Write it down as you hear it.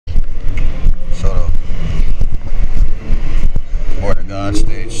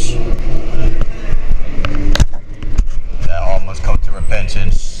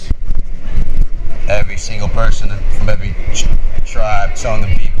single person from every tribe, telling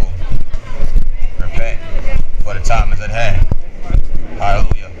the people, repent, for the time is at hand.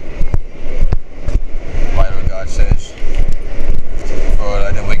 Hallelujah. Whatever God says, for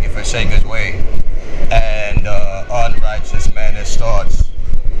let the wicked forsake his way, and unrighteous man his thoughts.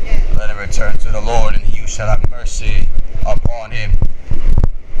 Let him return to the Lord, and you shall have mercy upon him.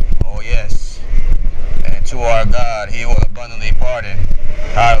 Oh yes. And to our God, he will abundantly pardon.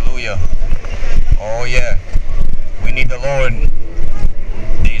 Hallelujah. Oh yeah. We need the Lord.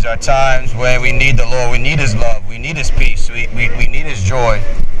 These are times where we need the Lord. We need his love. We need his peace. We need his joy.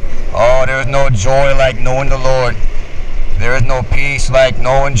 Oh, there is no joy like knowing the Lord. There is no peace like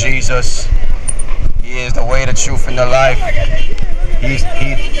knowing Jesus. He is the way, the truth, and the life. He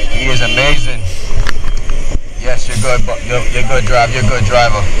is amazing. Yes, you're good, but you're good driver. You're a good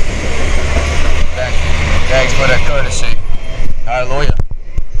driver. Thanks for that courtesy. Hallelujah.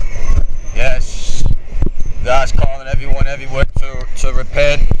 Yes. God's calling everyone everywhere to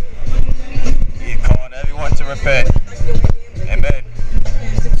repent. He's calling everyone to repent. Amen.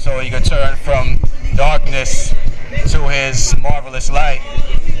 So you can turn from darkness to his marvelous light.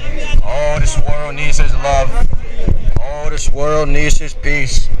 Oh, this world needs his love. Oh, this world needs his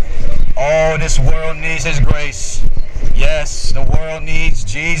peace. Oh, this world needs his grace. Yes, the world needs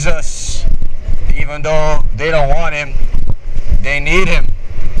Jesus. Even though they don't want him, they need him.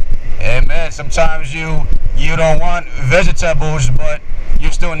 Amen. Sometimes you don't want vegetables, but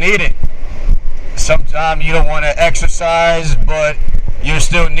you still need it. Sometimes you don't want to exercise, but you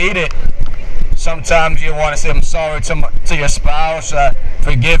still need it. Sometimes you want to say, I'm sorry to your spouse,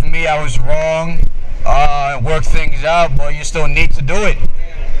 forgive me, I was wrong, work things out, but you still need to do it.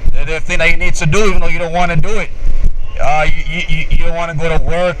 There are things that you need to do even though you don't want to do it. You don't want to go to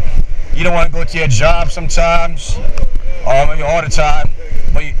work, you don't want to go to your job sometimes, maybe all the time,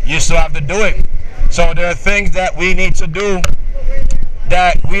 but you still have to do it. So there are things that we need to do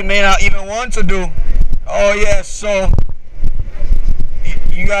that we may not even want to do. Oh yes, so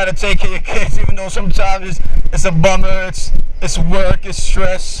you got to take care of your kids, even though sometimes it's a bummer, it's work, it's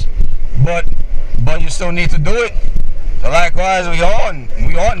stress, but you still need to do it. So likewise, we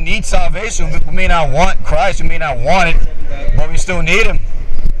all need salvation. We may not want Christ, we may not want it, but we still need him.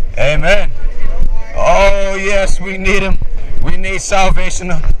 Amen. Oh yes, we need him. We need salvation.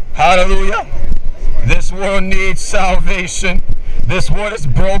 Hallelujah. This world needs salvation. This world is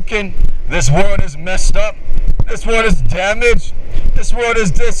broken. This world is messed up. This world is damaged. This world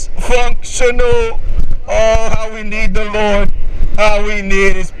is dysfunctional. Oh, how we need the Lord. How we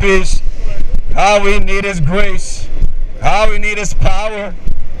need his peace. How we need his grace. How we need his power.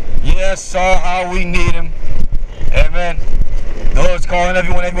 Yes, oh, how we need him. Amen. The Lord's calling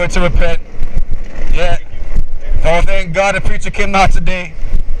everyone everywhere to repent. Yeah. Oh, thank God the preacher came out today.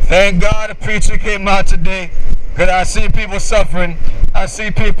 Thank God the preacher came out today. Because I see people suffering. I see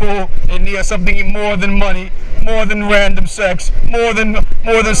people in need of something more than money, more than random sex, more than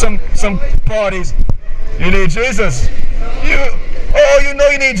some parties. You need Jesus. You know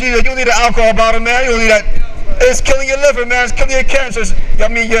you need Jesus. You don't need an alcohol bottle, man. You don't need that. It's killing your liver, man. It's killing your cancers. I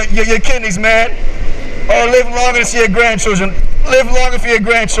mean, your kidneys, man. Oh, live longer to see your grandchildren. Live longer for your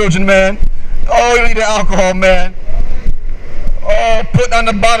grandchildren, man. Oh, you need the alcohol, man. Oh, put down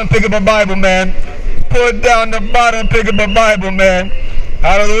the bottom, pick up a Bible, man. Put down the bottom, pick up a Bible, man.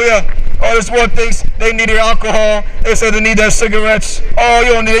 Hallelujah. Oh, this world thinks they need their alcohol. They say they need their cigarettes. Oh,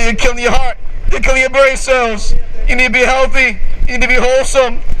 you don't need it. You're killing your heart. You're killing your brain cells. You need to be healthy. You need to be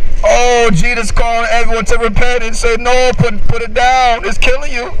wholesome. Oh, Jesus calling everyone to repent and say, no, put it down. It's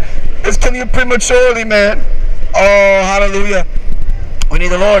killing you. It's killing you prematurely, man. Oh, hallelujah. We need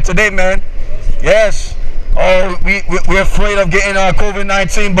the Lord today, man. Yes. Oh, we're afraid of getting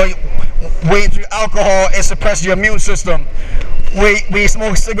COVID-19, but waiting through alcohol, it suppresses your immune system. We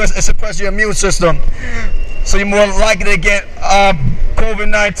smoke cigarettes, it suppresses your immune system. So you're more likely to get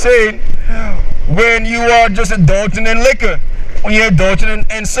COVID-19 when you are just indulging in liquor, when you're indulging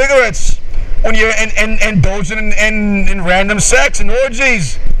in cigarettes, when you're indulging in random sex and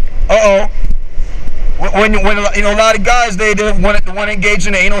orgies. When you know, a lot of guys, they want to engage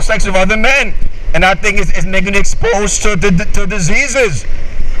in anal sex with other men, and I think it's making you exposed to diseases.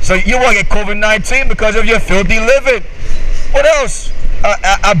 So you want to get COVID-19 because of your filthy living. What else?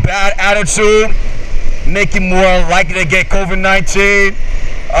 A bad attitude, make you more likely to get COVID-19.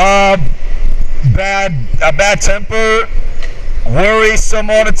 A bad temper, worrisome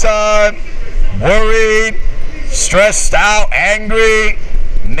all the time, worried, stressed out, angry,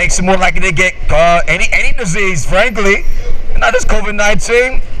 makes you more likely to get any disease, frankly. Not just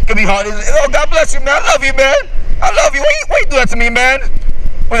COVID-19. Could be hard. Oh, God bless you, man. I love you, man. I love you. Why you do that to me, man?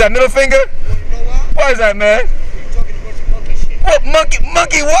 Was that middle finger? Why is that, man? What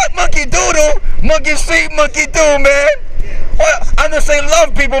monkey what? Monkey doodle? Monkey see, monkey do, man. What? I'm just saying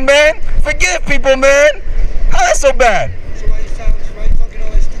love people, man. Forgive people, man. How that's so bad? So why you talking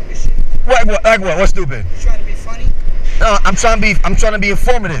all that stupid shit? What? Like what? What's stupid? You trying to be funny? No, I'm trying to be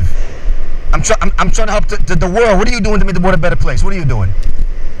informative. I'm trying to help the world. What are you doing to make the world a better place? What are you doing?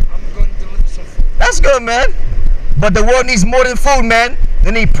 I'm going to deliver some food. That's good, man. But the world needs more than food, man. They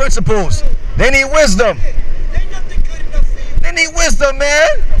need principles. They need wisdom. Ain't nothing good enough for you. They need wisdom, man.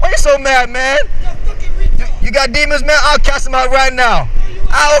 Why you so mad, man? You got demons, man? I'll cast them out right now.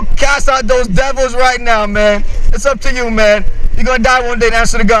 I'll cast out those devils right now, man. It's up to you, man. You're going to die one day and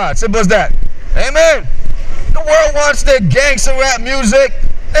answer to God. Simple as that. Amen. The world wants their gangster rap music.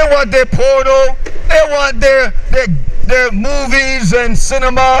 They want their porno. They want their movies and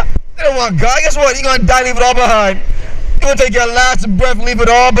cinema. They don't want God. Guess what? You're going to die, leave it all behind. You're going to take your last breath, leave it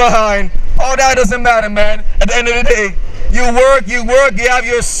all behind. All that doesn't matter, man. At the end of the day, you work, you have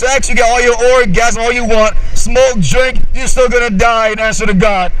your sex, you get all your orgasm, all you want. Smoke, drink, you're still going to die and answer to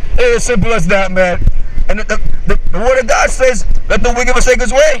God. It's as simple as that, man. And the word of God says, let the wicked forsake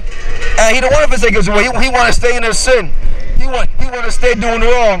his way. And he don't want to forsake his way. He want to stay in his sin. He want to stay doing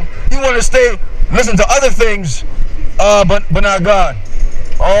wrong. He want to stay, listen to other things, but not God.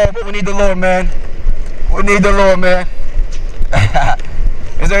 Oh, but we need the Lord, man. We need the Lord, man.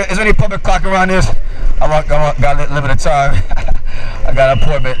 Is there any public clock around this? I got a limited time. I got an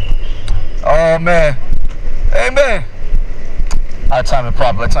appointment. Oh, man. Amen. I time it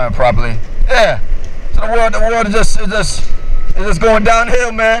properly. Yeah. So the world is just going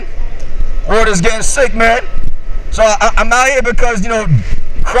downhill, man. The world is getting sick, man. So I'm out here because, you know,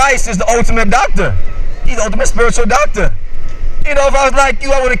 Christ is the ultimate doctor. He's the ultimate spiritual doctor. You know, if I was like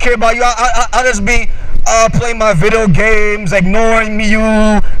you, I wouldn't care about you. I'd just be playing my video games, ignoring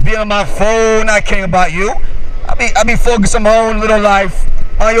you, being on my phone, not caring about you. I'd be focused on my own little life,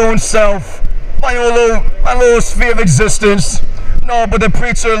 my own self, my little sphere of existence. No, but the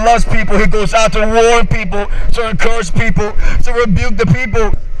preacher loves people. He goes out to warn people, to encourage people, to rebuke the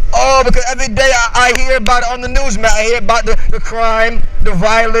people. Oh, because every day I hear about it on the news, man. I hear about the crime, the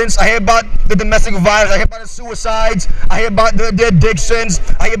violence. I hear about the domestic violence. I hear about the suicides. I hear about the addictions.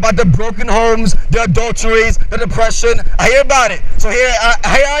 I hear about the broken homes, the adulteries, the depression. I hear about it. So here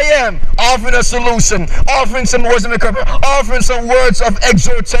I am, offering a solution, offering some words of encouragement, offering some words of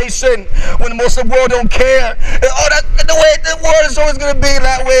exhortation when most of the world don't care. The way the world is always going to be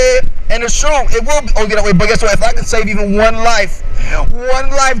that way. And it's true, it will be that way. But guess what? If I can save even one life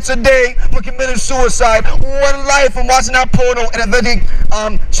today from committing suicide, one life from watching that porno and eventually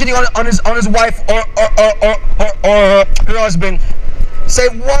cheating on his wife or her husband,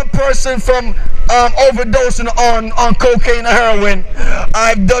 save one person from overdosing on cocaine or heroin,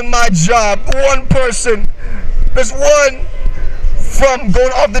 I've done my job. One person, there's one from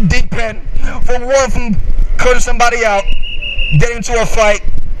going off the deep end, from cutting somebody out, getting into a fight,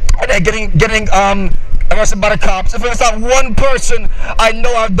 and then getting arrested by the cops. If it's not one person, I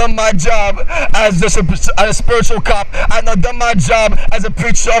know I've done my job as a spiritual cop. I've done my job as a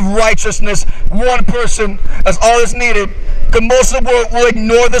preacher of righteousness. One person, that's all that's needed. Because most of the world will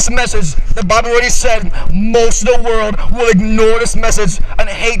ignore this message. The Bible already said most of the world will ignore this message and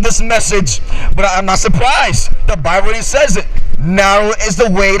hate this message. But I'm not surprised. The Bible already says it. Narrow is the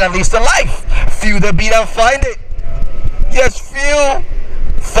way that leads to life. Few there be that find it. Yes, few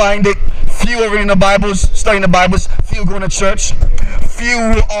find it. Few are reading the Bibles, studying the Bibles. Few going to church.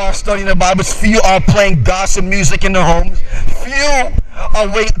 Few are studying the Bibles. Few are playing gospel music in their homes. Few are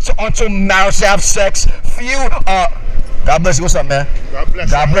waiting until marriage to have sex. Few are... God bless you. What's up, man? God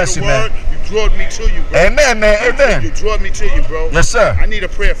bless you, man. You drawed me to you, bro. Amen, man. Amen. You drawed me to you, bro. Yes, sir. I need a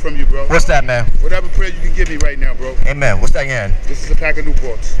prayer from you, bro. What's that, man? Whatever prayer you can give me right now, bro. Amen. What's that again? This is a pack of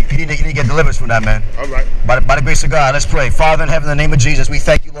Newports. You need to get deliverance from that, man. All right. By the grace of God, let's pray. Father in heaven, in the name of Jesus, we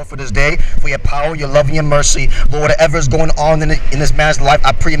thank you, Lord, for this day, for your power, your love, and your mercy. Lord, whatever is going on in this man's life,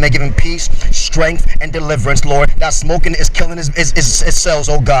 I pray you may give him peace, strength, and deliverance, Lord. That smoking is killing his cells,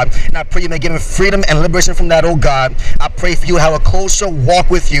 oh God. And I pray you may give him freedom and liberation from that, oh God. I pray for you to have a closer walk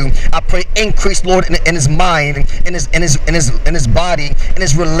with you. I pray increase, Lord, in his mind, in his body, in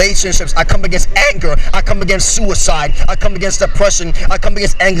his relationships. I come against anger. I come against suicide. I come against depression. I come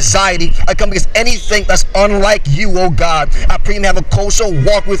against anxiety. I come against anything that's unlike you, oh God. I pray him have a closer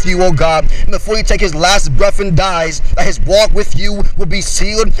walk with you, oh God. And before he take his last breath and dies, that his walk with you will be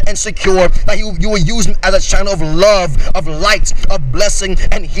sealed and secure. That you will use him as a channel of love, of light, of blessing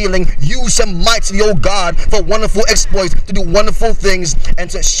and healing. Use him mightily, oh God, for wonderful exploits, to do wonderful things, and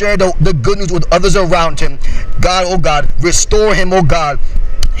to share the good news with others around him. God, oh God, restore him, oh God.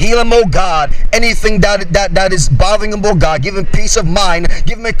 Heal him, oh God. Anything that is bothering him, oh God. Give him peace of mind.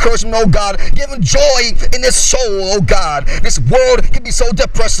 Give him encouragement, oh God. Give him joy in his soul, oh God. This world can be so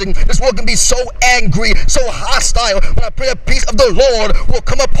depressing. This world can be so angry, so hostile. When I pray the peace of the Lord will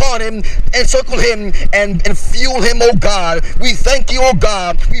come upon him, encircle him, and fuel him, oh God. We thank you, oh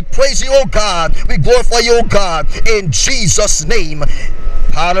God. We praise you, oh God. We glorify you, oh God. In Jesus' name.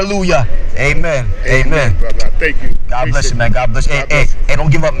 Hallelujah. Amen. Amen. Brother. Thank you. God bless you, man. God bless you. Hey, don't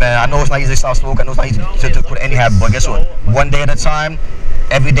give up, man. I know it's not easy to stop smoking. I know it's not easy to quit any habit, but guess what? One day at a time,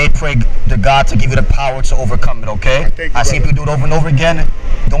 every day pray to God to give you the power to overcome it, okay? I see people do it over and over again.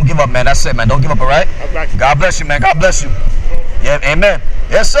 Don't give up, man. That's it, man. Don't give up, all right? God bless you, man. God bless you. Yeah, amen.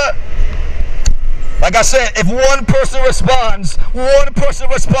 Yes, sir. Like I said, if one person responds,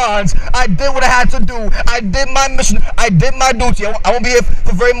 I did what I had to do. I did my mission. I did my duty. I won't be here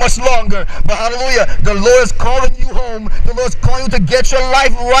for very much longer. But hallelujah, the Lord is calling you home. The Lord is calling you to get your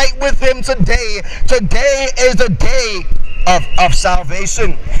life right with him today. Today is the day of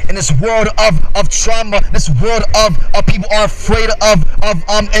salvation. In this world of trauma, this world of people are afraid of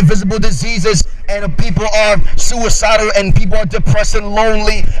invisible diseases, and people are suicidal, and people are depressed and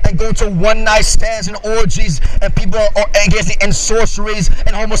lonely, and go to one-night stands and orgies, and people are engaging in sorceries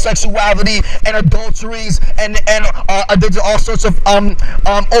and homosexuality and adulteries and addicted to all sorts of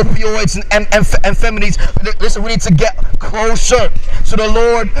opioids and amphetamines. Listen, we need to get closer to the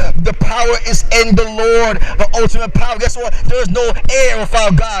Lord. The power is in the Lord, the ultimate power. Guess what? There is no air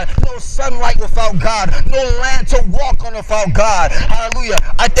without God, no sunlight without God, no land to walk on without God. Hallelujah.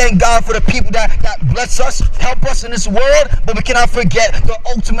 I thank God for the people that bless us, help us in this world, but we cannot forget the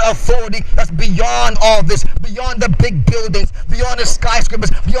ultimate authority that's beyond all this, beyond the big buildings, beyond the skyscrapers,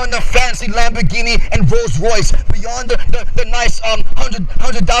 beyond the fancy Lamborghini and Rolls Royce, beyond the nice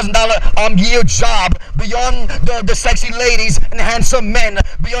 $100,000 year job, beyond the sexy ladies and handsome men,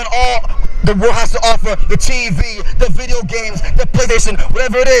 beyond all the world has to offer, the TV, the video games, the PlayStation,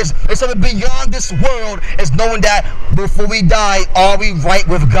 whatever it is. There's something beyond this world, is knowing that before we die, are we right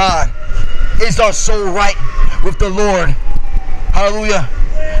with God? Is our soul right with the Lord? Hallelujah.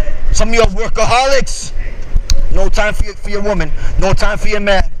 Some of you are workaholics. No time for your woman. No time for your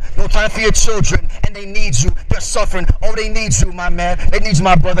man. No time for your children, and they need you. They're suffering. Oh, they need you, my man. They need you,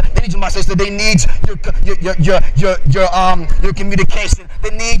 my brother. They need you, my sister. They need your communication. They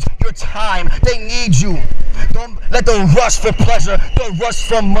need your time. They need you. Don't let the rush for pleasure, the rush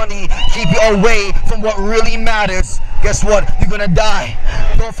for money keep you away from what really matters. Guess what? You're gonna die.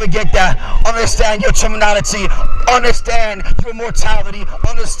 Don't forget that. Understand your terminality. Understand your mortality.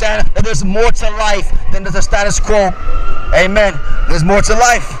 Understand that there's more to life than the status quo. Amen. There's more to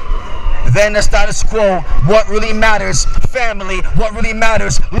life than the status quo. What really matters? Family. What really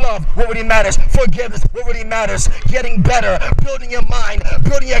matters? Love. What really matters? Forgiveness. What really matters? Getting better. Building your mind.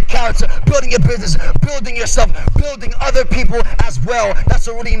 Building your character. Building your business. Building yourself. Building other people as well. That's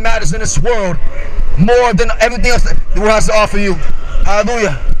what really matters in this world. More than everything else the world has to offer you.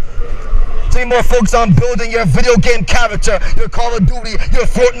 Hallelujah. Stay more focused on building your video game character, your Call of Duty, your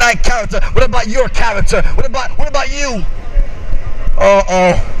Fortnite character. What about your character? What about you?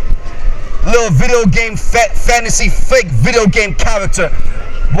 Little video game fantasy fake video game character.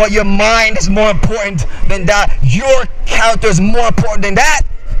 But your mind is more important than that. Your character is more important than that.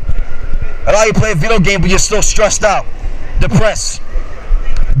 A lot of you play a video game, but you're still stressed out, depressed.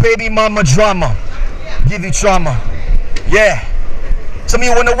 Baby mama drama give you trauma. Yeah. Some of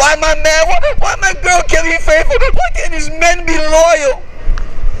you wonder, why my man, why my girl can't be faithful? Why can't these men be loyal?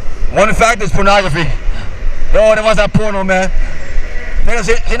 One fact is pornography. No, that was not porno, man.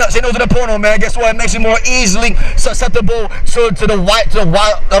 Say no to the porno, man. Guess what? It makes you more easily susceptible to the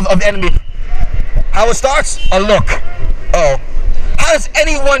wild of the enemy. How it starts? A look. Oh. How does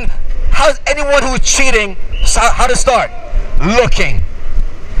anyone who is cheating, how to start? Looking.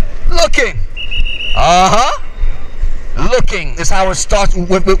 Looking. Looking is how it starts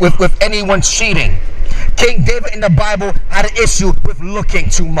with anyone cheating. King David in the Bible had an issue with looking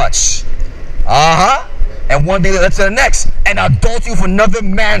too much. And one day led to the next. An adultery with another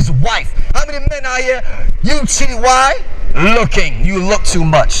man's wife. How many men out here? You cheated. Why? Looking. You look too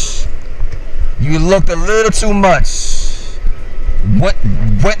much. You looked a little too much. Went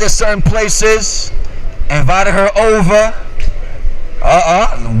to certain places. Invited her over.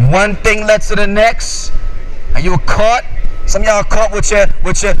 One thing led to the next. And you were caught. Some of y'all are caught with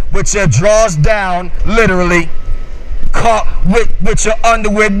your drawers down, literally. Caught with your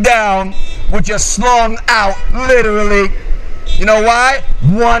underwear down, with your slung out, literally. You know why?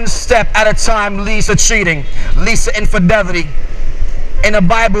 One step at a time leads to cheating, leads to infidelity. In the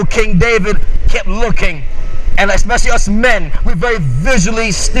Bible, King David kept looking, and especially us men, we're very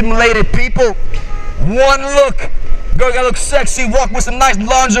visually stimulated people. One look, girl gotta look sexy, walk with some nice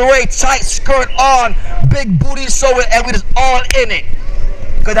lingerie, tight skirt on, big booty showing, and we just all in it.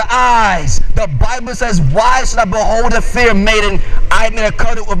 Because the eyes, the Bible says, why should I behold a fair maiden? I made a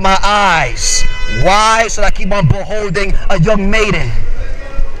covenant with my eyes. Why should I keep on beholding a young maiden?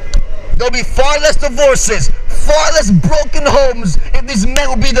 There'll be far less divorces, far less broken homes if these men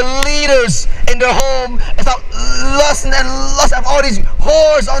will be the leaders in their home and stop lusting and lust of all these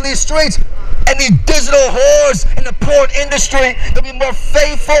whores on these streets and these digital whores in the porn industry. There'll be more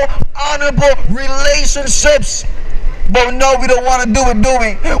faithful, honorable relationships. But no, we don't want to do it, do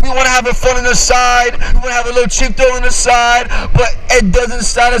we? We want to have a fun on the side. We want to have a little cheap thrill on the side, but it doesn't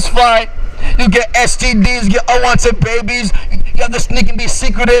satisfy. You get STDs, you get unwanted babies. You have to sneak and be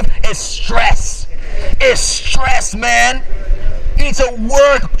secretive. It's stress. It's stress, man. You need to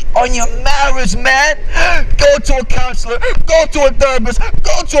work on your marriage, man. Go to a counselor. Go to a therapist.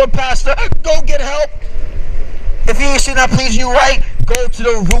 Go to a pastor. Go get help. If he should not please you right, go to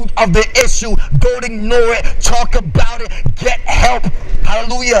the root of the issue. Don't ignore it. Talk about it. Get help.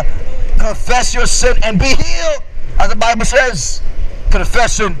 Hallelujah. Confess your sin and be healed, as the Bible says.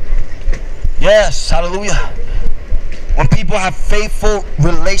 Confession. Yes. Hallelujah. When people have faithful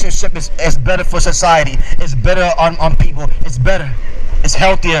relationships, it's better for society. It's better on people. It's better. It's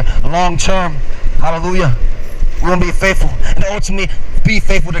healthier long term. Hallelujah. We want to be faithful. And ultimately, be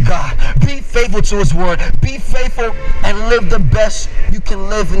faithful to God. Be faithful to His Word. Be faithful and live the best you can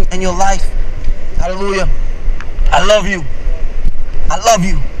live in your life. Hallelujah. I love you. I love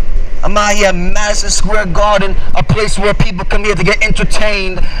you. I'm out here at Madison Square Garden, a place where people come here to get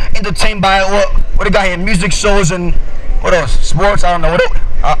entertained by what they got here, music shows and what else? Sports? I don't know.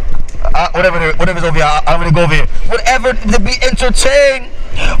 Whatever's over here. I don't really go over here. Whatever to be entertained.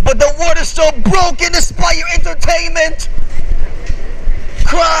 But the world is so broken despite your entertainment.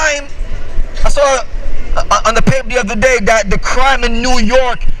 Crime. I saw on the paper the other day that the crime in New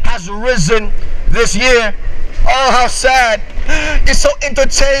York has risen this year. Oh, how sad. You're so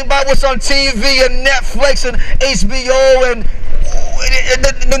entertained by what's on TV and Netflix and HBO and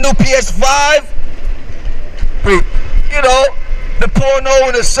the new PS5. You know, the porno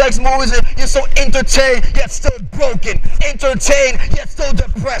and the sex movies. You're so entertained yet still broken. Entertained yet still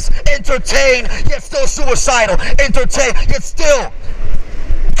depressed. Entertained yet still suicidal. Entertained yet still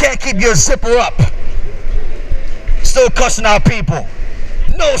can't keep your zipper up. Still cussing out people.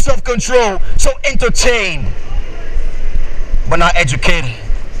 No self-control. So entertained, but not educated.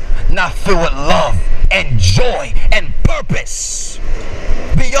 Not filled with love and joy and purpose.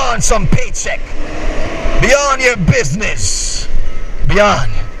 Beyond some paycheck. Beyond your business.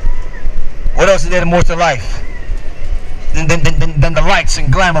 Beyond. What else is there more to life than the lights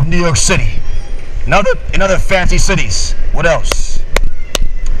and glam of New York City? In other fancy cities. What else?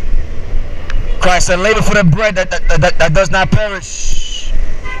 Christ said, labor for the bread that does not perish.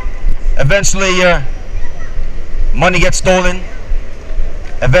 Eventually your money gets stolen.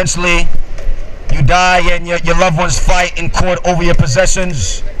 Eventually you die and your loved ones fight in court over your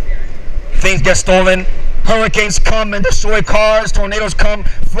possessions. Things get stolen. Hurricanes come and destroy cars. Tornadoes come.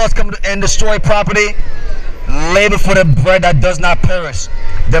 Floods come and destroy property. Labor for the bread that does not perish.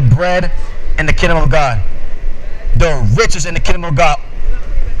 The bread in the kingdom of God. The riches in the kingdom of God.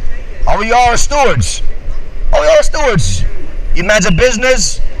 Are we all stewards? Are we all stewards? You manage a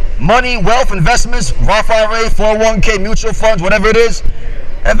business, money, wealth, investments, Roth IRA, 401k, mutual funds, whatever it is.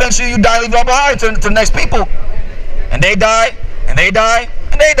 Eventually you die, leave it all behind to the next people. And they die, and they die,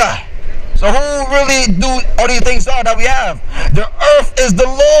 and they die. So who really do all these things are that we have? The earth is the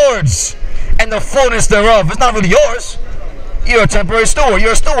Lord's and the fullness thereof. It's not really yours. You're a temporary steward.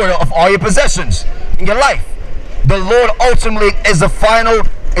 You're a steward of all your possessions in your life. The Lord ultimately is the final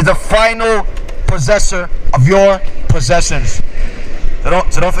possessor of your possessions. So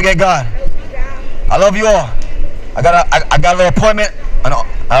don't forget God. I love you all. I got a little appointment. All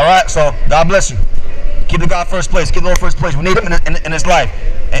right, so God bless you. Keep the God first place. Keep the Lord first place. We need Him in His life.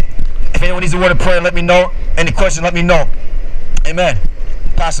 And if anyone needs a word of prayer, let me know. Any questions, let me know. Amen.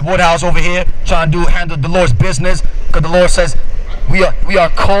 Pastor Woodhouse over here trying to handle the Lord's business, because the Lord says we are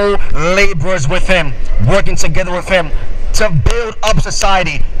co-laborers with Him, working together with Him to build up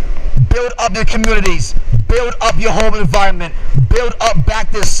society, build up your communities, build up your home environment, build up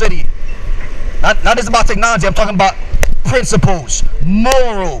back this city. Not just about technology. I'm talking about principles,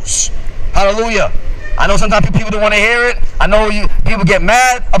 morals. Hallelujah. I know sometimes people don't want to hear it. I know people get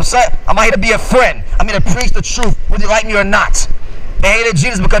mad, upset. I'm not here to be a friend. I'm here to preach the truth, whether you like me or not. They hated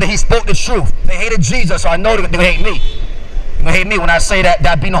Jesus because He spoke the truth. They hated Jesus, so I know they're going to hate me. They're going to hate me when I say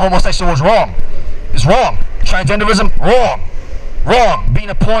that being a homosexual was wrong. It's wrong. Transgenderism, wrong. Wrong. Being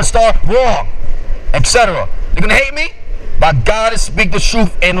a porn star, wrong. Etc. They're gonna hate me, but I gotta speak the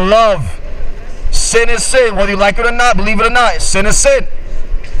truth in love. Sin is sin, whether you like it or not, believe it or not. Sin is sin.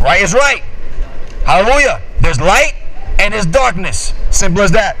 Right is right. Hallelujah. There's light and there's darkness. Simple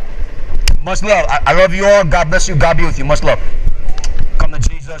as that. Much love. I love you all. God bless you. God be with you. Much love. Come to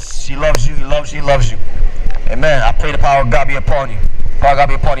Jesus. He loves you. He loves you. He loves you. Amen. I pray the power of God be upon you. Power of God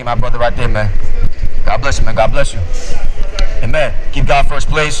be upon you, my brother, right there, man. God bless you, man. God bless you. Amen. Keep God first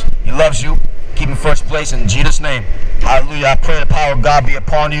place. He loves you. Keep him first place in Jesus' name. Hallelujah. I pray the power of God be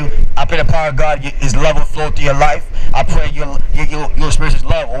upon you. I pray the power of God, his love will flow through your life. I pray you'll experience his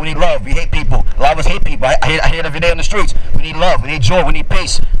love. We need love. We hate people. A lot of us hate people. I hear it every day on the streets. We need love. We need joy. We need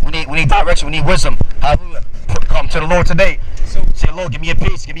peace. We need direction. We need wisdom. Hallelujah. Come to the Lord today. Say, Lord, give me your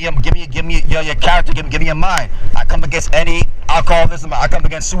peace. Give me your character. Give me your mind. I come against any alcoholism. I come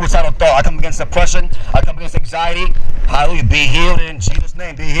against suicidal thought. I come against depression. I come against anxiety. Hallelujah. Be healed in Jesus'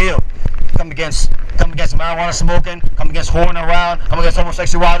 name. Be healed. Come against marijuana smoking, come against whoring around, come against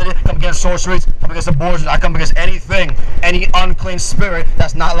homosexuality, come against sorceries, come against abortion. I come against anything, any unclean spirit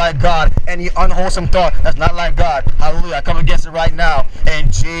that's not like God, any unwholesome thought that's not like God. Hallelujah. I come against it right now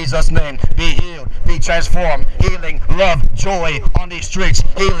in Jesus' name. Be healed, be transformed, healing, love, joy on these streets,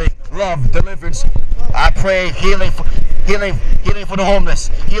 healing, love, deliverance. I pray healing for the homeless,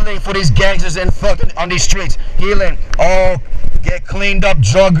 healing for these gangsters and thugs on these streets, healing. Oh, get cleaned up,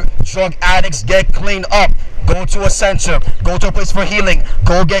 drug addicts, get cleaned up. Go to a center, go to a place for healing,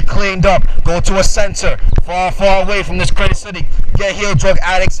 go get cleaned up, go to a center far away from this crazy city. Get healed, drug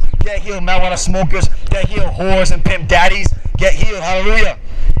addicts, get healed, marijuana smokers, get healed, whores and pimp daddies, get healed. Hallelujah.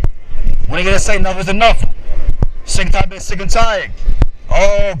 When are you gonna say enough is enough? Sick and tired.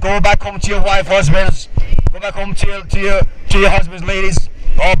 Oh, go back home to your wife, husbands. Go back home to your husbands, ladies.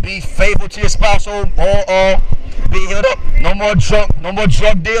 Oh, be faithful to your spouse. Oh, be healed up. No more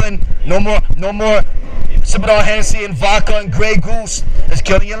drug dealing. No more sipping on Hennessy and vodka and Grey Goose. It's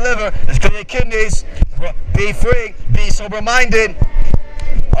killing your liver. It's killing your kidneys. Be free. Be sober-minded.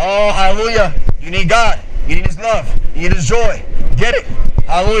 Oh, hallelujah. You need God. You need his love. You need his joy. Get it.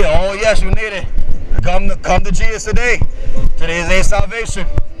 Hallelujah. Oh, yes, you need it. Come to Jesus today. Today is a day of salvation.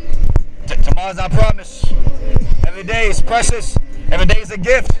 Tomorrow's our promise. Every day is precious. Every day is a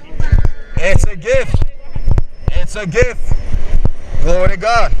gift. It's a gift. It's a gift. Glory to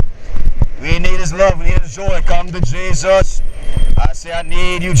God. We need his love. We need his joy. Come to Jesus. I say, I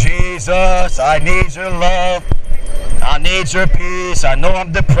need you, Jesus. I need your love. I need your peace. I know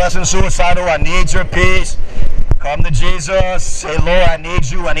I'm depressed and suicidal. I need your peace. Come to Jesus. Say, Lord, I need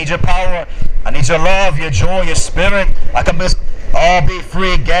you. I need your power. I need your love, your joy, your spirit. I come to all be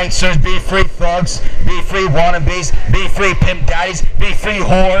free gangsters, be free thugs, be free wannabes, be free pimp daddies, be free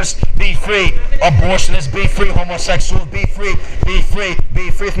whores, be free abortionists, be free homosexuals, be free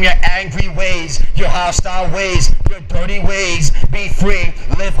from your angry ways, your hostile ways, your dirty ways. Be free,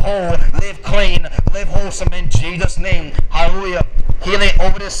 live whole, live clean, live wholesome in Jesus' name. Hallelujah. Healing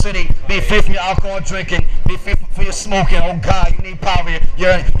over this city. Be free from your alcohol drinking. Be free from your smoking. Oh God, you need power.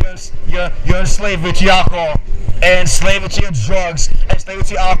 You're enslaved to your alcohol, enslaved to your drugs, enslaved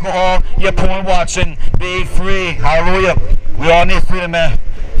to your alcohol, your porn watching. Be free. Hallelujah. We all need freedom, man.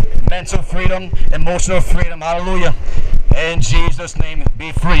 Mental freedom, emotional freedom. Hallelujah. In Jesus' name,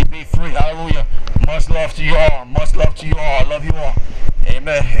 be free. Be free. Hallelujah. Much love to you all. Much love to you all. I love you all.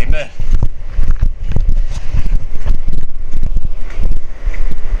 Amen. Amen.